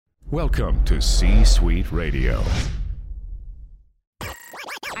Welcome to C-Suite Radio.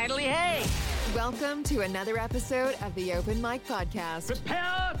 Idly hey! Welcome to another episode of the Open Mic Podcast.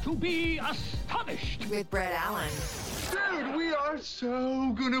 Prepare to be astonished With Brett Allen. Dude, we are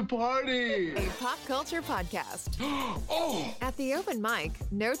so gonna party! A pop culture podcast. Oh! At the Open Mic,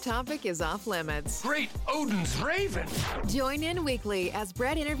 no topic is off limits. Great Odin's Raven! Join in weekly as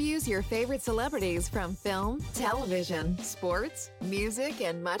Brett interviews your favorite celebrities from film, television, sports, music,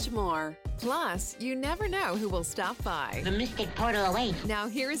 and much more. Plus, you never know who will stop by. The mystic portal awaits. Now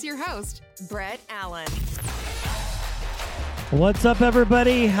here's your host, Brett Allen. What's up,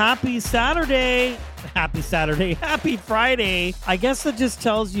 everybody? Happy Saturday. Happy Friday. I guess that just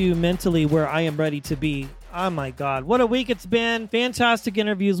tells you mentally where I am ready to be. Oh my God, what a week it's been. Fantastic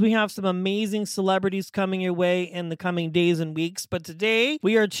interviews. We have some amazing celebrities coming your way in the coming days and weeks. But today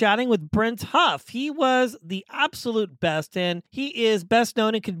we are chatting with Brent Huff. He was the absolute best, and he is best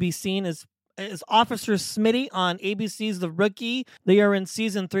known and can be seen as Officer Smitty on ABC's The Rookie. They are in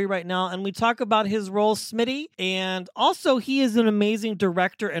season 3 right now, and we talk about his role, Smitty, and also he is an amazing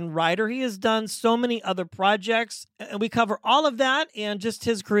director and writer. He has done so many other projects, and we cover all of that and just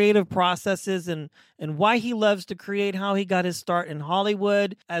his creative processes and why he loves to create, how he got his start in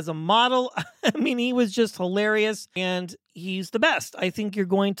Hollywood as a model. I mean, he was just hilarious, and he's the best. I think you're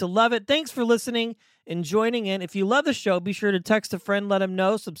going to love it. Thanks for listening and joining in. If you love the show, be sure to text a friend, let them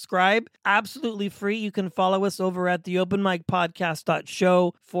know, subscribe. Absolutely free. You can follow us over at the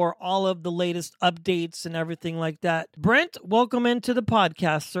openmicpodcast.show for all of the latest updates and everything like that. Brent, welcome into the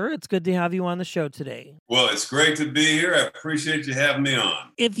podcast, sir. It's good to have you on the show today. Well, it's great to be here. I appreciate you having me on.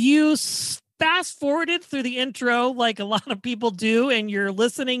 If you fast forwarded through the intro like a lot of people do and you're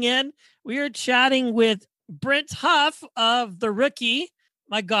listening in, we are chatting with Brent Huff of The Rookie.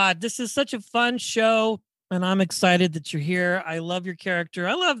 My God, this is such a fun show, and I'm excited that you're here. I love your character.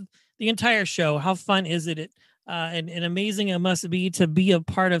 I love the entire show. How fun is it? And amazing it must be to be a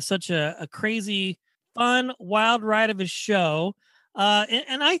part of such a crazy, fun, wild ride of a show.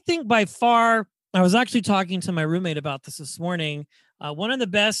 And I think by far, I was actually talking to my roommate about this morning, one of the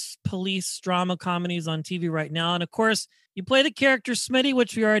best police drama comedies on TV right now. And of course, you play the character Smitty,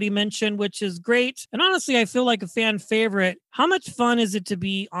 which we already mentioned, which is great. And honestly, I feel like a fan favorite. How much fun is it to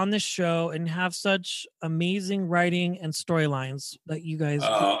be on this show and have such amazing writing and storylines that you guys do?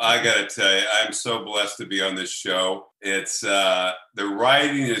 I got to tell you, I'm so blessed to be on this show. It's the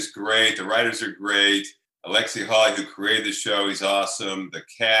writing is great. The writers are great. Alexi Hawley, who created the show, he's awesome. The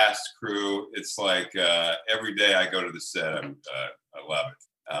cast, crew, it's like every day I go to the set, I love it.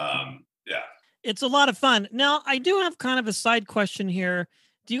 Yeah. It's a lot of fun. Now, I do have kind of a side question here.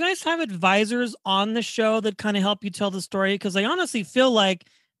 Do you guys have advisors on the show that kind of help you tell the story? Because I honestly feel like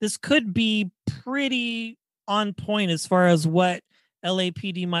this could be pretty on point as far as what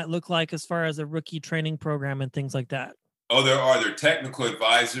LAPD might look like as far as a rookie training program and things like that. Oh, there are. They're technical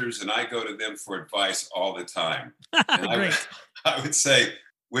advisors, and I go to them for advice all the time. And Great. I would say,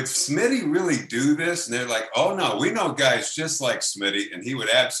 would Smitty really do this? And they're like, oh, no, we know guys just like Smitty, and he would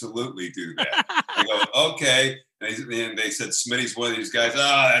absolutely do that. I go, okay. And they said, Smitty's one of these guys.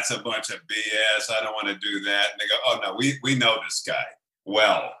 Oh, that's a bunch of BS. I don't want to do that. And they go, oh, no, we know this guy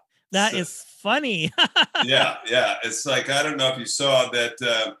well. That is funny. Yeah. It's like, I don't know if you saw that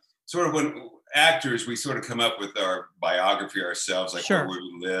sort of when actors, we sort of come up with our biography ourselves, like Sure. where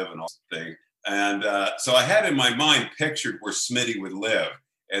we would live and all that thing. And so I had in my mind pictured where Smitty would live.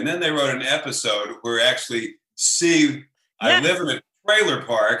 And then they wrote an episode where actually I live in a trailer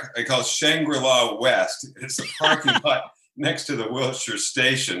park. I call it Shangri-La West. It's a parking lot next to the Wilshire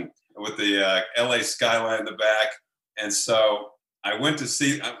station with the LA skyline in the back. And so I went to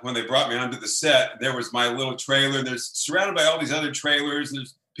see, when they brought me onto the set, there was my little trailer. There's surrounded by all these other trailers.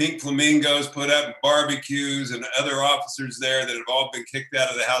 There's pink flamingos put up and barbecues and other officers there that have all been kicked out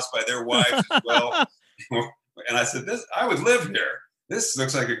of the house by their wives as well. And I said, I would live here. This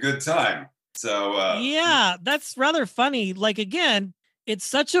looks like a good time. So, yeah, that's rather funny. Like, again, it's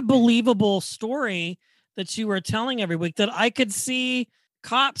such a believable story that you were telling every week that I could see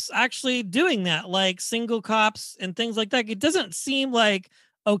cops actually doing that, like single cops and things like that. It doesn't seem like,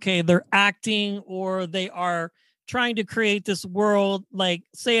 okay, they're acting or they are trying to create this world, like,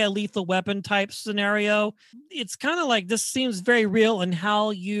 say, a Lethal Weapon type scenario. It's kind of like this seems very real in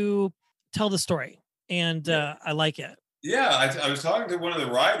how you tell the story. And I like it. Yeah, I was talking to one of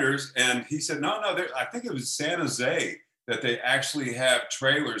the writers, and he said, no, I think it was San Jose that they actually have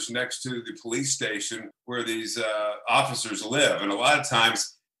trailers next to the police station where these officers live. And a lot of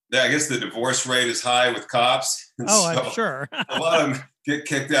times, I guess the divorce rate is high with cops. Oh, so I'm sure. A lot of them get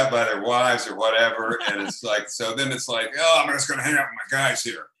kicked out by their wives or whatever. And it's like, so then it's like, oh, I'm just going to hang out with my guys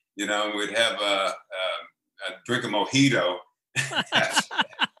here. and we'd have a drink a mojito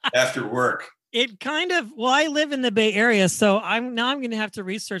after work. It kind of, well, I live in the Bay Area, so I'm going to have to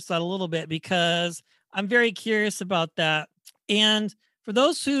research that a little bit because I'm very curious about that. And for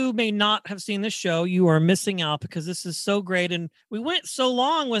those who may not have seen this show, you are missing out because this is so great. And we went so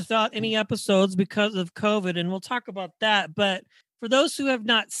long without any episodes because of COVID, and we'll talk about that. But for those who have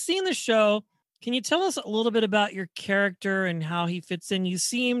not seen the show, can you tell us a little bit about your character and how he fits in? You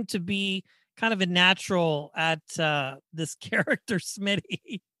seem to be kind of a natural at this character,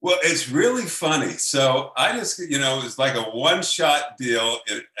 Smitty. Well, it's really funny. So I just, it was like a one-shot deal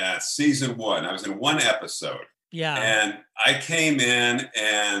in season 1. I was in one episode. Yeah. And I came in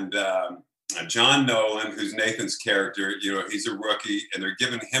and John Nolan, who's Nathan's character, he's a rookie, and they're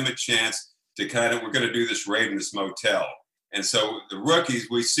giving him a chance to we're going to do this raid in this motel. And so the rookies,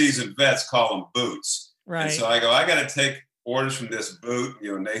 we seasoned vets call them boots. Right. And so I go, I got to take orders from this boot,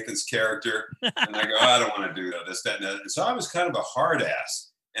 Nathan's character. And I go, I don't want to do this, that, and that. And so I was kind of a hard ass.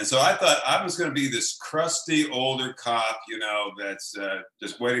 And so I thought I was going to be this crusty older cop, that's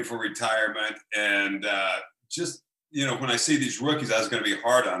just waiting for retirement. And just, when I see these rookies, I was going to be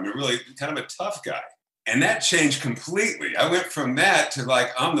hard on them. Really kind of a tough guy. And that changed completely. I went from that to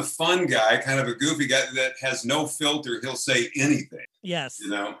I'm the fun guy, kind of a goofy guy that has no filter. He'll say anything. Yes.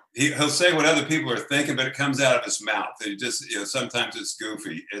 He'll say what other people are thinking, but it comes out of his mouth. And just, sometimes it's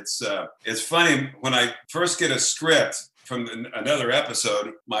goofy. It's funny when I first get a script from another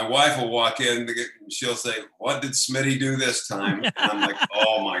episode, my wife will walk in and she'll say, "What did Smitty do this time?" And I'm like,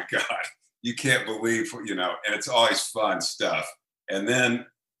 "Oh my God, you can't believe, and it's always fun stuff. And then,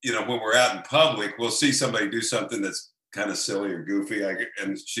 when we're out in public, we'll see somebody do something that's kind of silly or goofy.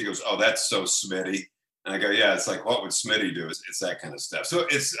 And she goes, "Oh, that's so Smitty." And I go, "Yeah, it's like, what would Smitty do?" It's that kind of stuff. So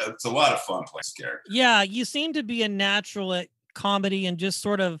it's a lot of fun playing character. Yeah, you seem to be a natural at comedy and just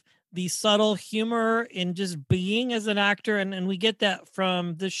sort of the subtle humor in just being as an actor. And we get that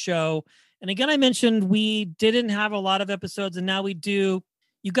from this show. And again, I mentioned we didn't have a lot of episodes, and now we do.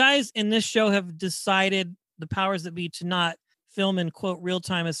 You guys in this show have decided, the powers that be, to not film in quote real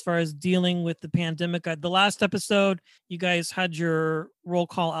time as far as dealing with the pandemic. The last episode, you guys had your roll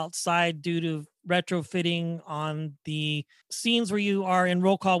call outside due to retrofitting on the scenes where you are in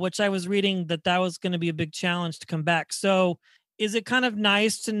roll call, which I was reading that was going to be a big challenge to come back. So is it kind of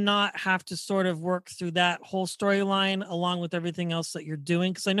nice to not have to sort of work through that whole storyline along with everything else that you're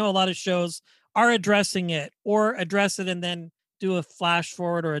doing? Because I know a lot of shows are addressing it, or address it and then do a flash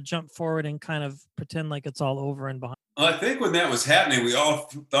forward or a jump forward and kind of pretend like it's all over and behind. Well, I think when that was happening, we all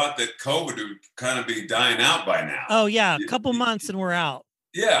thought that COVID would kind of be dying out by now. Oh, yeah. A couple months and we're out.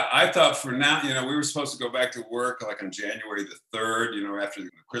 Yeah. I thought for now, we were supposed to go back to work like on January the 3rd, after the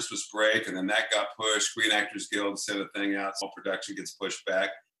Christmas break. And then that got pushed. Screen Actors Guild sent a thing out. All production gets pushed back.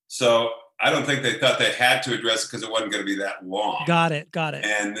 So I don't think they thought they had to address it because it wasn't going to be that long. Got it.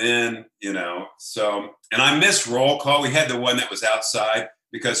 And then, and I missed roll call. We had the one that was outside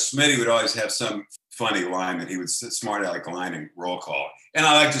because Smitty would always have some funny line that he would smart aleck line in roll call. And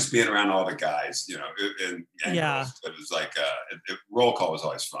I like just being around all the guys, and yeah. It was like roll call was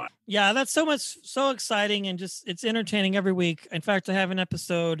always fun. Yeah, that's so exciting, and just it's entertaining every week. In fact, I have an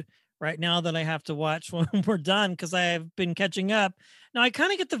episode right now that I have to watch when we're done because I have been catching up. Now, I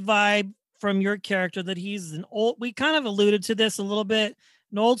kind of get the vibe from your character that he's we kind of alluded to this a little bit,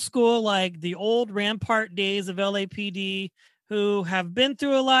 an old school, like the old Rampart days of LAPD, who have been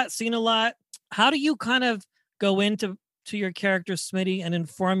through a lot, seen a lot. How do you kind of go into your character, Smitty, and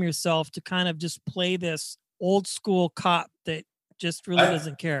inform yourself to kind of just play this old school cop that just really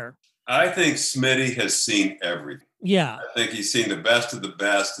doesn't care? I think Smitty has seen everything. Yeah. I think he's seen the best of the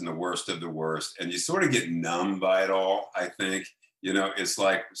best and the worst of the worst. And you sort of get numb by it all, I think. It's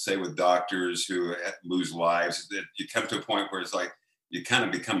like, say, with doctors who lose lives, that you come to a point where it's like you kind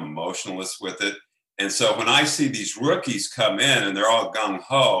of become emotionless with it. And so when I see these rookies come in and they're all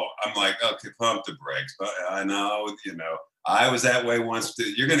gung-ho, I'm like, okay, pump the brakes. But I know, I was that way once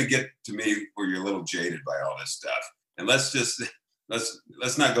too. You're going to get to me where you're a little jaded by all this stuff. And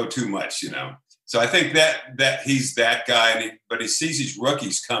let's not go too much, So I think that he's that guy, but he sees these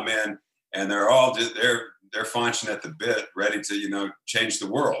rookies come in and they're all just, they're faunching at the bit, ready to, change the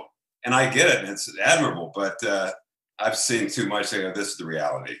world. And I get it. And it's admirable, but I've seen too much. This is the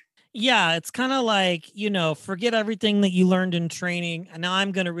reality. Yeah, it's kind of like, forget everything that you learned in training. And now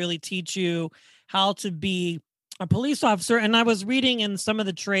I'm going to really teach you how to be a police officer. And I was reading in some of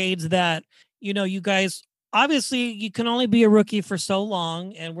the trades that, you guys, obviously you can only be a rookie for so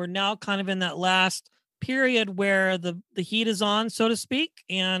long. And we're now kind of in that last period where the heat is on, so to speak.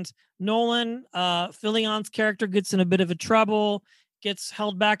 And Nolan, Fillion's character, gets in a bit of a trouble. gets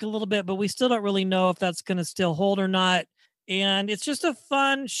held back a little bit, but we still don't really know if that's going to still hold or not. And it's just a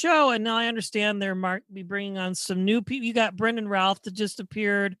fun show. And now I understand they're might be bringing on some new people. You got Brendan Ralph that just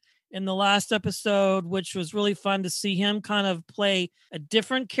appeared in the last episode, which was really fun to see him kind of play a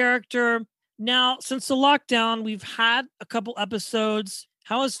different character. Now, since the lockdown, we've had a couple episodes.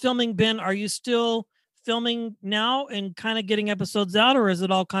 How has filming been? Are you still filming now and kind of getting episodes out, or is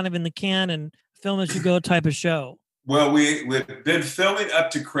it all kind of in the can and film as you go type of show? Well, we've been filming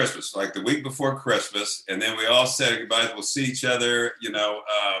up to Christmas, like the week before Christmas. And then we all said goodbye. We'll see each other,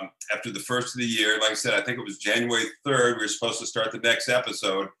 after the first of the year. Like I said, I think it was January 3rd. We were supposed to start the next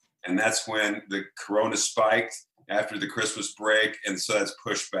episode. And that's when the corona spiked after the Christmas break. And so that's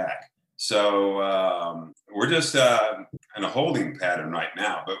pushed back. So we're just in a holding pattern right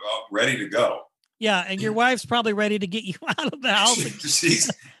now, but ready to go. Yeah. And your wife's probably ready to get you out of the house. She's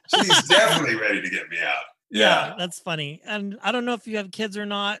definitely ready to get me out. Yeah, that's funny. And I don't know if you have kids or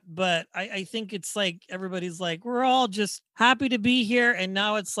not, but I think it's like everybody's like, we're all just happy to be here. And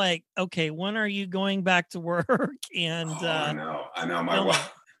now it's like, okay, when are you going back to work? And I know.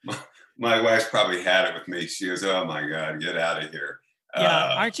 My wife's probably had it with me. She goes, oh my God, get out of here.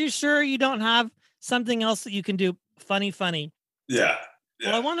 Yeah. Aren't you sure you don't have something else that you can do? Funny. Yeah.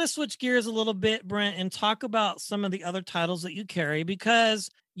 Well, I want to switch gears a little bit, Brent, and talk about some of the other titles that you carry,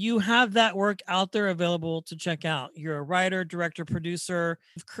 because you have that work out there available to check out. You're a writer, director, producer.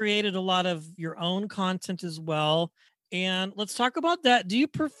 You've created a lot of your own content as well. And let's talk about that. Do you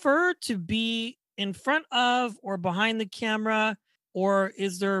prefer to be in front of or behind the camera, or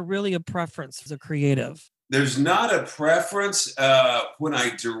is there really a preference as a creative? There's not a preference. When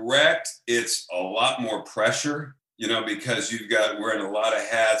I direct, it's a lot more pressure. Because you've got wearing a lot of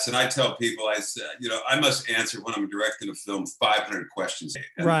hats. And I tell people, I said, I must answer when I'm directing a film 500 questions.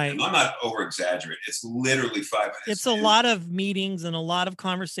 Right. And I'm not over exaggerating. It's literally 500. It's a lot of meetings and a lot of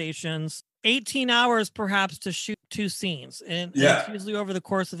conversations. 18 hours perhaps to shoot 2 scenes. And it's usually over the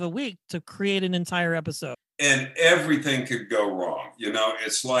course of a week to create an entire episode. And everything could go wrong.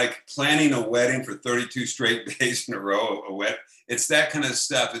 It's like planning a wedding for 32 straight days in a row. It's that kind of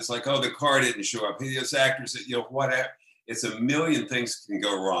stuff. It's like, oh, the car didn't show up. These actors, whatever. It's a million things can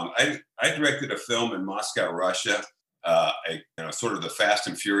go wrong. I directed a film in Moscow, Russia, sort of the Fast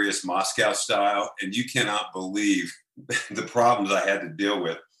and Furious Moscow style. And you cannot believe the problems I had to deal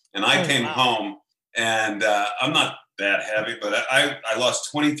with. And I came home, and I'm not that heavy, but I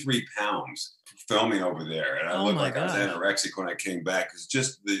lost 23 pounds filming over there. And I looked like I was anorexic when I came back. It's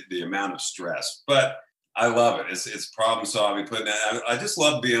just the amount of stress. But I love it. It's problem solving. I just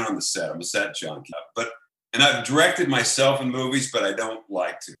love being on the set. I'm a set junkie. And I've directed myself in movies, but I don't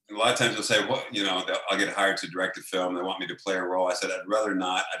like to. And a lot of times they'll say, I'll get hired to direct a film. They want me to play a role. I said, I'd rather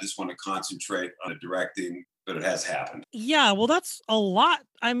not. I just want to concentrate on the directing, but it has happened. Yeah, well, that's a lot.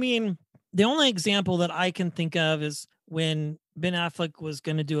 I mean, the only example that I can think of is when Ben Affleck was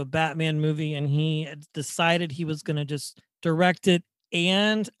going to do a Batman movie and he had decided he was going to just direct it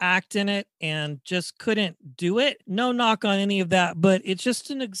and act in it and just couldn't do it. No knock on any of that, but it's just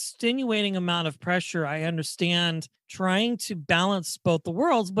an extenuating amount of pressure. I understand trying to balance both the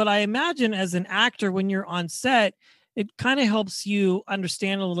worlds, but I imagine as an actor, when you're on set, it kind of helps you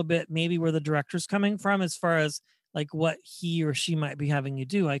understand a little bit maybe where the director's coming from as far as like what he or she might be having you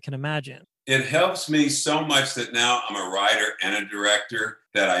do, I can imagine. It helps me so much that now I'm a writer and a director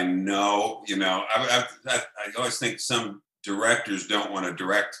that I know, I always think some directors don't want to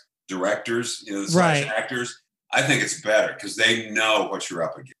direct directors, slash actors. I think it's better because they know what you're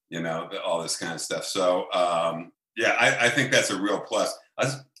up against, all this kind of stuff. So, I think that's a real plus.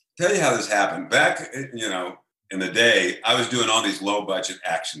 I'll tell you how this happened. Back, in the day, I was doing all these low budget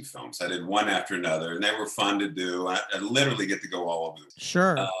action films. I did one after another, and they were fun to do. I literally get to go all over them.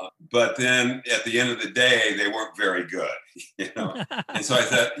 Sure. But then at the end of the day, they weren't very good, And so I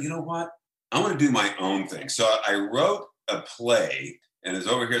thought, you know what? I want to do my own thing. So I wrote a play, and it's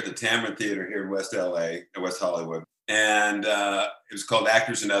over here at the Tamron Theater here in West Hollywood. And it was called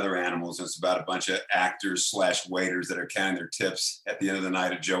Actors and Other Animals. And it's about a bunch of actors / waiters that are counting their tips at the end of the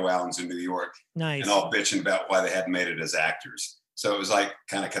night at Joe Allen's in New York. Nice. And all bitching about why they hadn't made it as actors. So it was like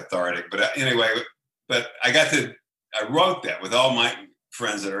kind of cathartic. But anyway, I wrote that with all my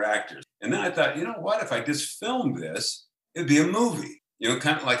friends that are actors. And then I thought, you know what? If I just filmed this, it'd be a movie,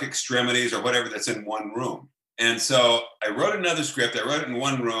 kind of like Extremities or whatever that's in one room. And so I wrote another script. I wrote it in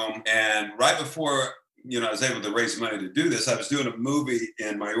one room. And right before, I was able to raise money to do this, I was doing a movie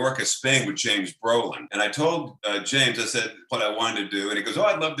in Mallorca, Spain with James Brolin. And I told James, I said what I wanted to do. And he goes, oh,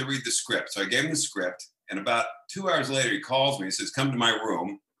 I'd love to read the script. So I gave him the script. And about 2 hours later, he calls me. He says, come to my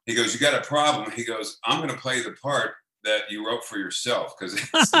room. He goes, you got a problem? He goes, I'm going to play the part that you wrote for yourself because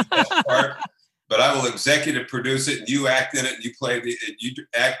it's the best part. But I will executive produce it, and you act in it, and you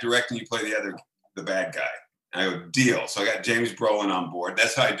act, direct, and you play the bad guy. And I go, deal. So I got James Brolin on board.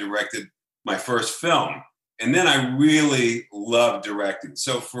 That's how I directed my first film. And then I really loved directing.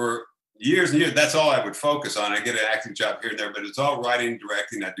 So for years and years, that's all I would focus on. I get an acting job here and there, but it's all writing,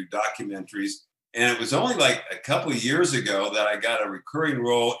 directing. I do documentaries. And it was only like a couple of years ago that I got a recurring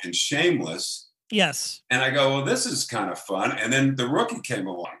role in Shameless. Yes. And I go, well, this is kind of fun. And then The Rookie came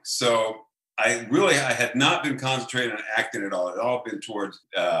along. So I had not been concentrating on acting at all. It had all been towards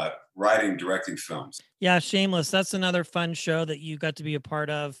writing, directing films. Yeah, Shameless. That's another fun show that you got to be a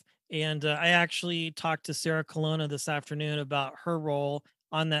part of. And I actually talked to Sarah Colonna this afternoon about her role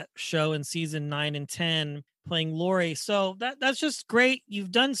on that show in season 9 and 10, playing Lori. So that's just great.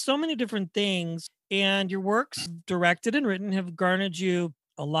 You've done so many different things, and your works, directed and written, have garnered you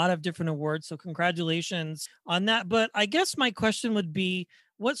a lot of different awards. So congratulations on that. But I guess my question would be,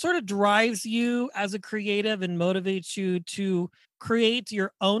 what sort of drives you as a creative and motivates you to create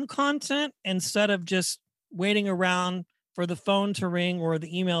your own content instead of just waiting around for the phone to ring or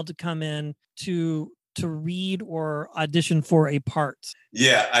the email to come in to read or audition for a part?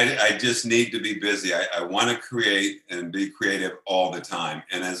 Yeah, I just need to be busy. I want to create and be creative all the time.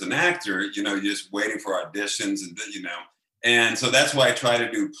 And as an actor, you're just waiting for auditions and so that's why I try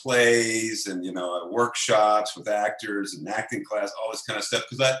to do plays and, workshops with actors and acting class, all this kind of stuff,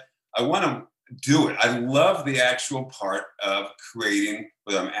 because I want to do it. I love the actual part of creating,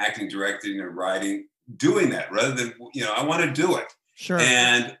 whether I'm acting, directing, or writing, doing that rather than, I want to do it. Sure.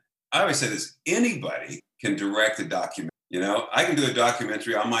 And I always say this, anybody can direct a documentary. I can do a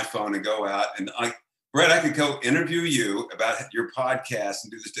documentary on my phone and go out and Brett, I could go interview you about your podcast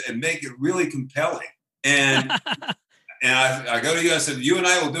and do this and make it really compelling. And and I go to you, I said, you and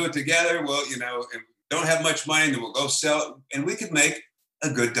I will do it together. Well, and don't have much money, and then we'll go sell it. And we could make a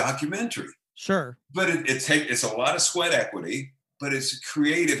good documentary. Sure. But it's a lot of sweat equity, but it's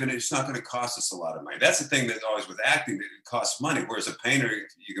creative and it's not going to cost us a lot of money. That's the thing that's always with acting, that it costs money. Whereas a painter,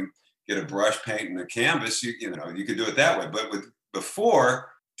 you can get a brush paint and a canvas, you could do it that way. But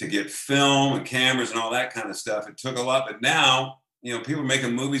before, to get film and cameras and all that kind of stuff, it took a lot. But now, people are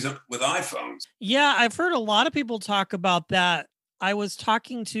making movies with iPhones. Yeah, I've heard a lot of people talk about that. I was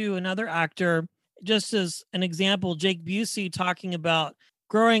talking to another actor, just as an example, Jake Busey, talking about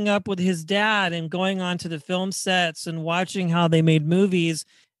growing up with his dad and going onto the film sets and watching how they made movies.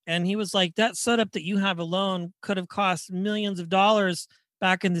 And he was like, that setup that you have alone could have cost millions of dollars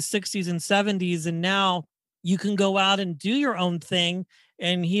back in the 60s and 70s. And now you can go out and do your own thing.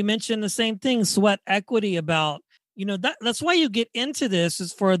 And he mentioned the same thing, sweat equity, about, that's why you get into this,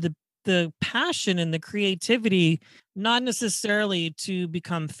 is for the passion and the creativity, not necessarily to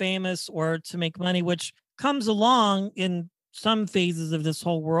become famous or to make money, which comes along in some phases of this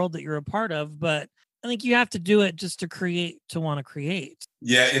whole world that you're a part of. But I think you have to do it just to want to create.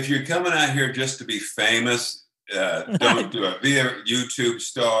 Yeah. If you're coming out here just to be famous, don't do it. Be a YouTube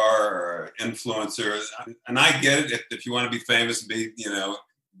star or influencer. And I get it. If you want to be famous and be,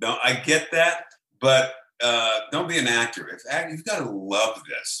 I get that, but don't be an actor. You've got to love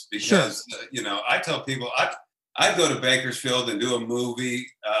this, because, sure. I tell people I'd go to Bakersfield and do a movie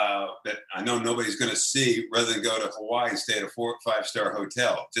that I know nobody's going to see, rather than go to Hawaii and stay at a 4- or 5-star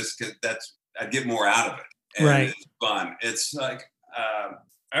hotel, just because I'd get more out of it. And right. It's fun. It's like,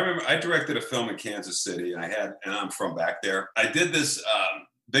 I remember I directed a film in Kansas City, and I'm from back there. I did this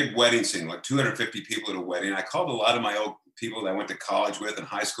big wedding scene, like 250 people at a wedding. I called a lot of my old people that I went to college with and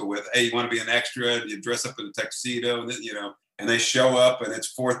high school with. Hey, you want to be an extra? You dress up in a tuxedo, and they show up, and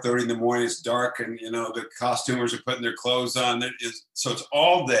it's 4:30 in the morning. It's dark, and the costumers are putting their clothes on. So it's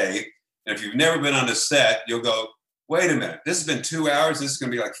all day. And if you've never been on a set, you'll go, wait a minute, this has been 2 hours. This is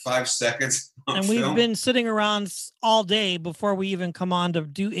going to be like 5 seconds. And we've been sitting around all day before we even come on to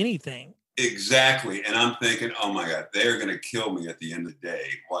do anything. Exactly. And I'm thinking, oh my God, they're going to kill me at the end of the day.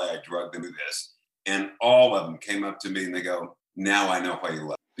 Why I drugged them to this. And all of them came up to me and they go, now I know why you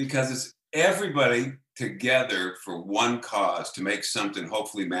love it. Because it's everybody together for one cause to make something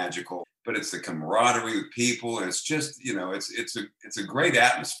hopefully magical. But it's the camaraderie with people. And it's just, it's a great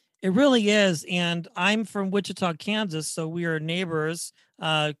atmosphere. It really is. And I'm from Wichita, Kansas, so we are neighbors.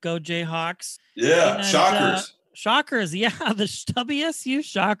 Go Jayhawks. Yeah, and, Shockers. Shockers, yeah, the WSU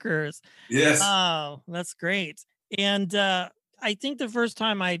Shockers. Yes. Oh, that's great. And I think the first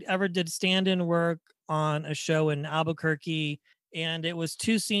time I ever did stand-in work on a show in Albuquerque, and it was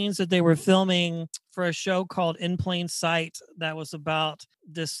 2 scenes that they were filming for a show called In Plain Sight that was about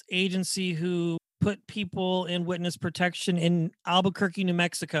this agency who put people in witness protection in Albuquerque, New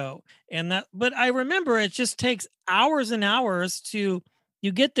Mexico. But I remember it just takes hours and hours you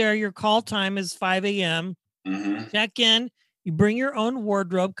get there, your call time is 5 a.m. Mm-hmm. Check in, you bring your own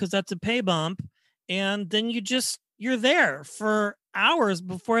wardrobe because that's a pay bump. And then you're there for hours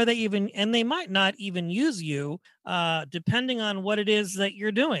before they might not even use you, depending on what it is that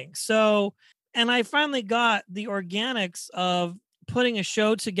you're doing. So, and I finally got the organics of putting a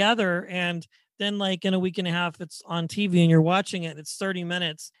show together, and then like in a week and a half, it's on TV and you're watching it. It's 30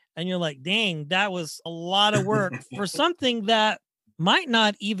 minutes and you're like, dang, that was a lot of work for something that might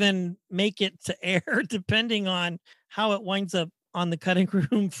not even make it to air, depending on how it winds up on the cutting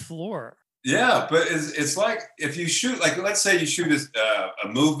room floor. Yeah, but it's like if you shoot, like let's say you shoot a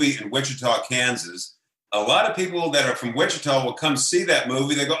movie in Wichita, Kansas. A lot of people that are from Wichita will come see that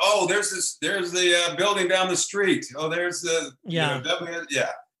movie. They go, "Oh, there's the building down the street. Oh, there's the yeah."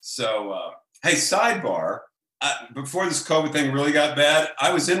 Yeah. So, hey, sidebar. Before this COVID thing really got bad,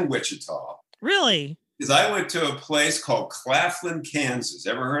 I was in Wichita. Really? Because I went to a place called Claflin, Kansas.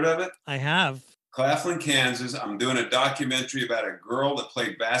 Ever heard of it? I have. Claflin, Kansas. I'm doing a documentary about a girl that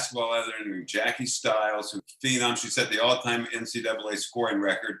played basketball out there named Jackie Stiles, who's phenom. She set the all-time NCAA scoring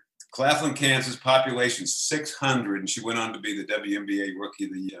record. Claflin, Kansas, population 600, and she went on to be the WNBA Rookie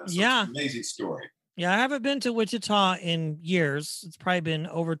of the Year. So yeah. It's an amazing story. Yeah, I haven't been to Wichita in years. It's probably been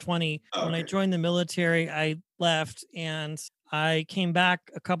over 20. Okay. When I joined the military, I left, and I came back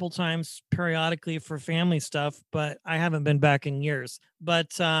a couple times periodically for family stuff, but I haven't been back in years.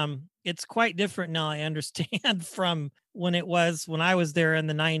 But it's quite different now, I understand, from when I was there in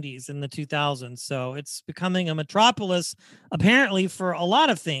the 90s and the 2000s. So it's becoming a metropolis, apparently, for a lot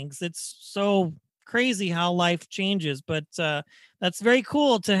of things. It's so crazy how life changes, but that's very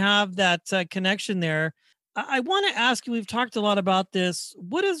cool to have that connection there. I want to ask you, we've talked a lot about this.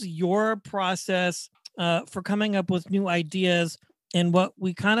 What is your process for coming up with new ideas? And what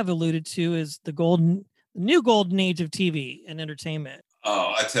we kind of alluded to is the new golden age of TV and entertainment.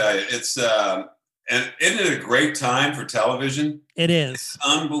 Oh, I tell you, it's and isn't it a great time for television? It is. It's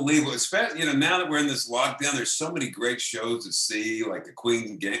unbelievable. Especially, now that we're in this lockdown, there's so many great shows to see, like the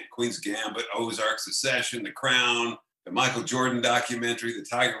Queen's Gambit, Ozark, Succession, The Crown, the Michael Jordan documentary, the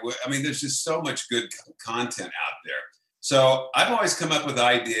Tiger Woods. I mean, there's just so much good content out there. So I've always come up with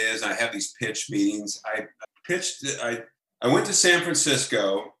ideas. I have these pitch meetings. I went to San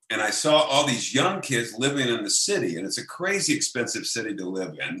Francisco and I saw all these young kids living in the city, and it's a crazy expensive city to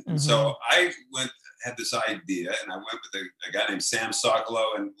live in. Mm-hmm. And so I had this idea, and I went with a guy named Sam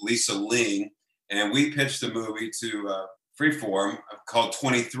Sokolow and Lisa Ling, and we pitched a movie to Freeform called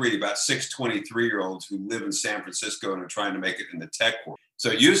 23, about 6 23-year-olds who live in San Francisco and are trying to make it in the tech world. So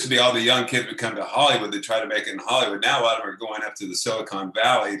it used to be all the young kids would come to Hollywood, they try to make it in Hollywood. Now a lot of them are going up to the Silicon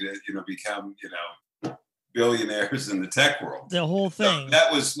Valley to, become, billionaires in the tech world. The whole thing. So that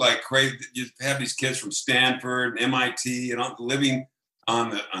was like crazy. You have these kids from Stanford and MIT and living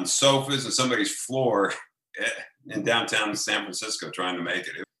on sofas and somebody's floor in downtown San Francisco trying to make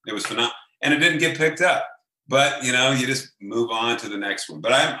it. It was phenomenal. And it didn't get picked up. But, you just move on to the next one.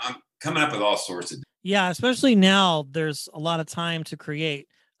 But I'm coming up with all sorts of. Yeah, especially now, there's a lot of time to create.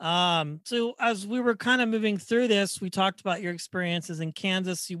 So as we were kind of moving through this, we talked about your experiences in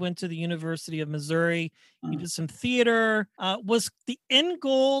Kansas. You went to the University of Missouri. You did some theater. Was the end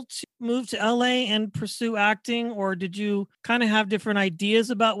goal to move to LA and pursue acting, or did you kind of have different ideas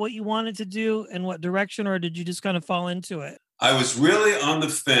about what you wanted to do and what direction, or did you just kind of fall into it? I was really on the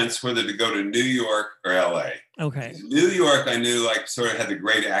fence whether to go to New York or LA. Okay. New York, I knew sort of had the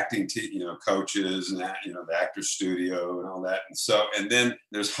great acting, coaches and that, the actor studio and all that. And then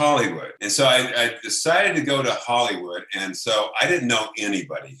there's Hollywood. And so I decided to go to Hollywood. And so I didn't know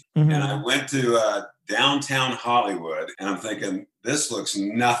anybody. Mm-hmm. And I went to downtown Hollywood, and I'm thinking, this looks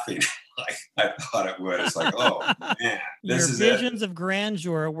nothing like I thought it would. It's like, oh man, this is visions of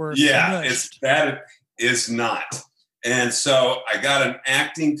grandeur were smushed. It is not. And so I got an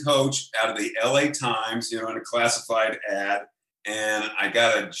acting coach out of the LA Times, in a classified ad. And I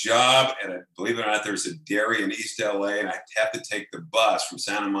got a job at believe it or not, there's a dairy in East LA. And I have to take the bus from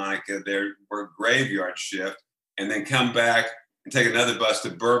Santa Monica there, work graveyard shift, and then come back and take another bus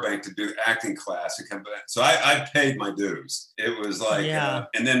to Burbank to do acting class and come back. So I paid my dues. It was like,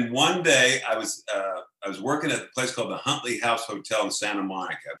 and then one day I was working at a place called the Huntley House Hotel in Santa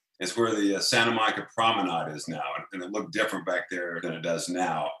Monica. It's where the Santa Monica Promenade is now. And it looked different back there than it does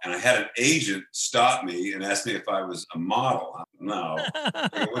now. And I had an agent stop me and ask me if I was a model. No.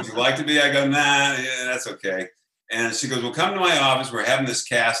 Would you like to be? I go, nah, yeah, that's okay. And she goes, well, come to my office. We're having this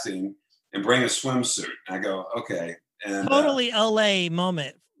casting and bring a swimsuit. And I go, okay. And totally LA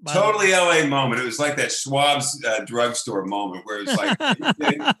moment. Totally LA moment. It was like that Schwab's drugstore moment where it's like,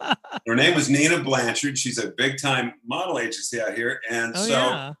 her name was Nina Blanchard. She's a big time model agency out here. And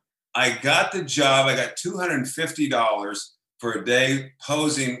I got the job. I got $250 for a day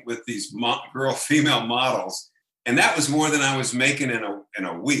posing with these female models. And that was more than I was making in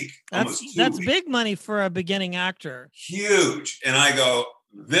a week. That's big money for a beginning actor. Huge. And I go,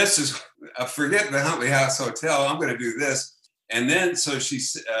 this is, forget the Huntley House Hotel. I'm going to do this. And then, so she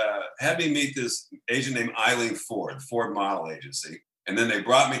had me meet this agent named Eileen Ford Model Agency. And then they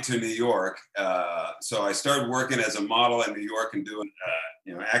brought me to New York. So I started working as a model in New York and doing,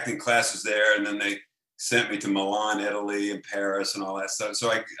 acting classes there. And then they sent me to Milan, Italy, and Paris and all that stuff.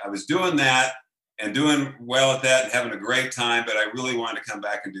 So I was doing that and doing well at that and having a great time. But I really wanted to come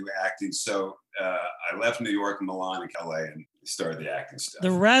back and do acting. So I left New York, Milan, and LA and started the acting stuff.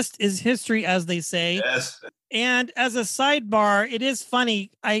 The rest is history, as they say. Yes. And as a sidebar, it is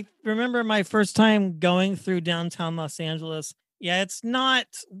funny. I remember my first time going through downtown Los Angeles. Yeah, it's not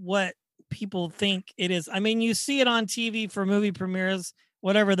what people think it is. I mean, you see it on TV for movie premieres,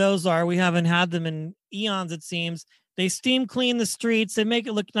 whatever those are. We haven't had them in eons, it seems. They steam clean the streets. They make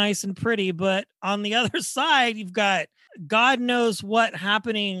it look nice and pretty. But on the other side, you've got God knows what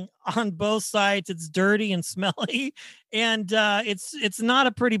happening on both sides. It's dirty and smelly, and it's not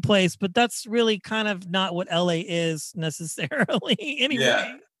a pretty place. But that's really kind of not what LA is necessarily. Anyway.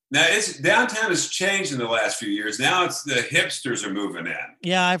 Yeah. Now downtown has changed in the last few years. Now it's the hipsters are moving in.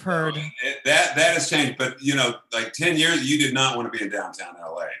 Yeah, I've heard that has changed. But like 10 years, you did not want to be in downtown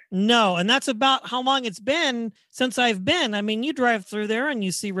LA. No, and that's about how long it's been since I've been. I mean, you drive through there and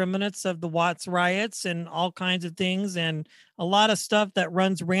you see remnants of the Watts riots and all kinds of things, and a lot of stuff that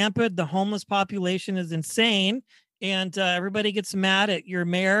runs rampant. The homeless population is insane, and everybody gets mad at your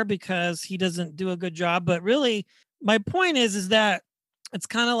mayor because he doesn't do a good job. But really, my point is that it's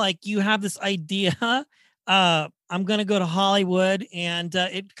kind of like you have this idea, I'm going to go to Hollywood. And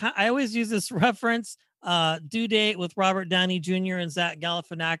I always use this reference, Due Date with Robert Downey Jr. and Zach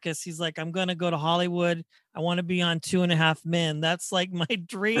Galifianakis. He's like, I'm going to go to Hollywood. I want to be on 2.5 Men. That's like my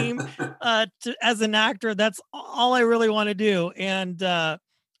dream as an actor. That's all I really want to do. And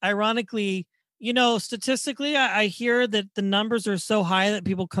ironically, statistically, I hear that the numbers are so high that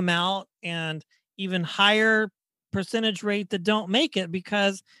people come out, and even higher percentage rate that don't make it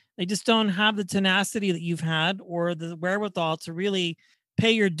because they just don't have the tenacity that you've had or the wherewithal to really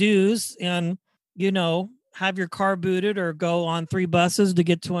pay your dues and, have your car booted or go on 3 buses to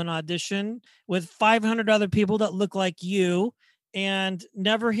get to an audition with 500 other people that look like you and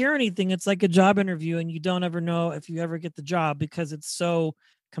never hear anything. It's like a job interview and you don't ever know if you ever get the job because it's so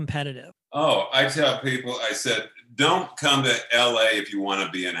competitive. Oh, I tell people, I said, don't come to LA if you want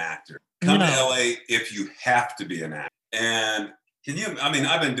to be an actor. Come to LA if you have to be an actor. And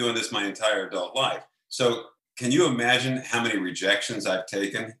I've been doing this my entire adult life. So can you imagine how many rejections I've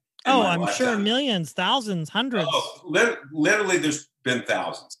taken? I'm sure millions, thousands, hundreds. Oh, literally there's been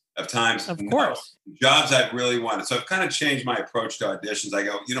thousands of times. Of course. Jobs I've really wanted. So I've kind of changed my approach to auditions. I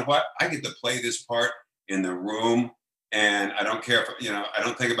go, you know what? I get to play this part in the room. And I don't care if, I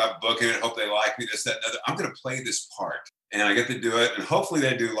don't think about booking it. Hope they like me, this, that, and other. I'm going to play this part. And I get to do it, and hopefully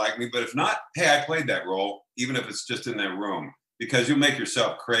they do like me. But if not, hey, I played that role, even if it's just in that room, because you'll make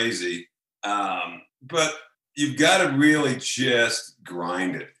yourself crazy. But you've got to really just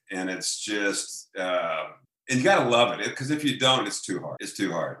grind it, and it's just, and you got to love it, because if you don't, it's too hard. It's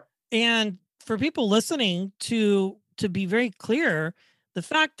too hard. And for people listening, to be very clear, the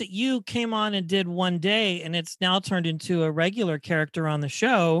fact that you came on and did one day, and it's now turned into a regular character on the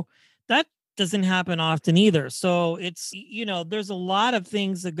show, that doesn't happen often either. So it's, there's a lot of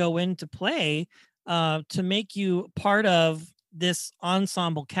things that go into play to make you part of this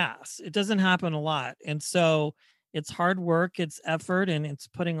ensemble cast. It doesn't happen a lot. And so it's hard work, it's effort, and it's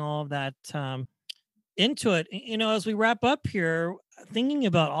putting all of that into it. As we wrap up here, thinking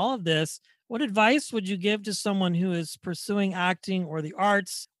about all of this, what advice would you give to someone who is pursuing acting or the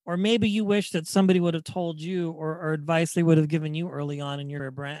arts, or maybe you wish that somebody would have told you or advice they would have given you early on in your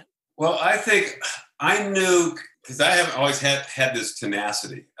career, Brent? Well, I think I knew, because I haven't always had this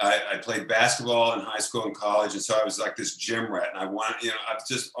tenacity. I played basketball in high school and college, and so I was like this gym rat. And I've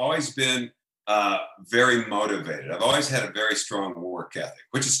just always been very motivated. I've always had a very strong work ethic,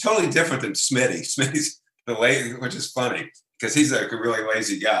 which is totally different than Smitty. Smitty's the lazy, which is funny because he's a really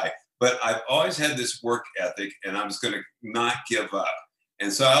lazy guy. But I've always had this work ethic, and I'm just going to not give up.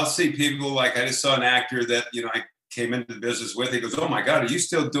 And so I'll see people like, I just saw an actor that, I came into the business with. He goes, "Oh my God, are you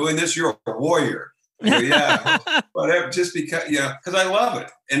still doing this? You're a warrior." I go, yeah, whatever. Just because, because I love it.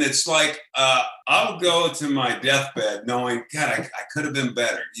 And it's like, I'll go to my deathbed knowing, God, I could have been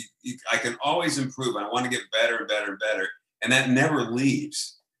better. I can always improve. I want to get better and better and better. And that never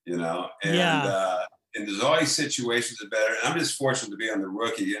leaves, And, and there's always situations that are better. And I'm just fortunate to be on The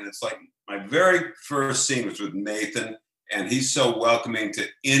Rookie. And it's like my very first scene was with Nathan. And he's so welcoming to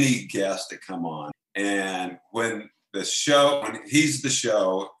any guest to come on. And when he's the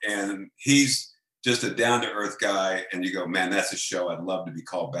show and he's just a down-to-earth guy, and you go, man, that's a show I'd love to be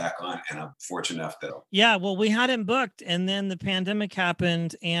called back on, and I'm fortunate enough to. Yeah, well, we had him booked, and then the pandemic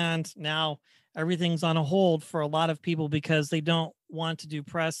happened, and now everything's on a hold for a lot of people because they don't want to do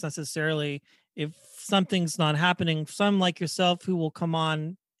press necessarily if something's not happening. Some like yourself who will come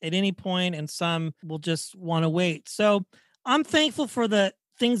on at any point, and some will just want to wait. So I'm thankful for the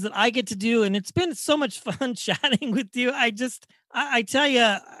things that I get to do, and it's been so much fun chatting with you. I tell you,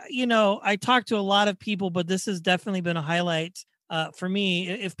 I talk to a lot of people, but this has definitely been a highlight for me.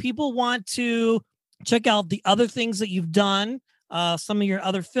 If people want to check out the other things that you've done, some of your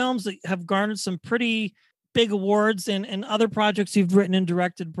other films that have garnered some pretty big awards and other projects you've written and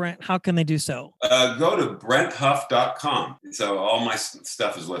directed, Brent, how can they do so? Go to BrentHuff.com. So all my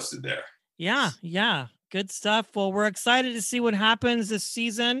stuff is listed there. Yeah. Good stuff. Well, we're excited to see what happens this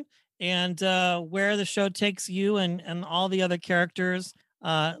season and where the show takes you and all the other characters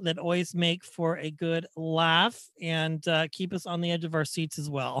that always make for a good laugh and keep us on the edge of our seats as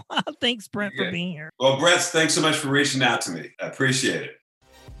well. Thanks, Brent, for being here. Well, Brent, thanks so much for reaching out to me. I appreciate it.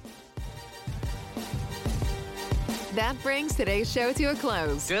 That brings today's show to a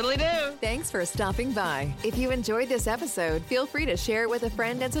close. Doodly-doo. Thanks for stopping by. If you enjoyed this episode, feel free to share it with a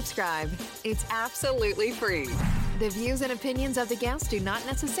friend and subscribe. It's absolutely free. The views and opinions of the guests do not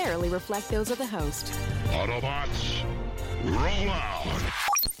necessarily reflect those of the host. Autobots, roll out.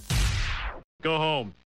 Go home.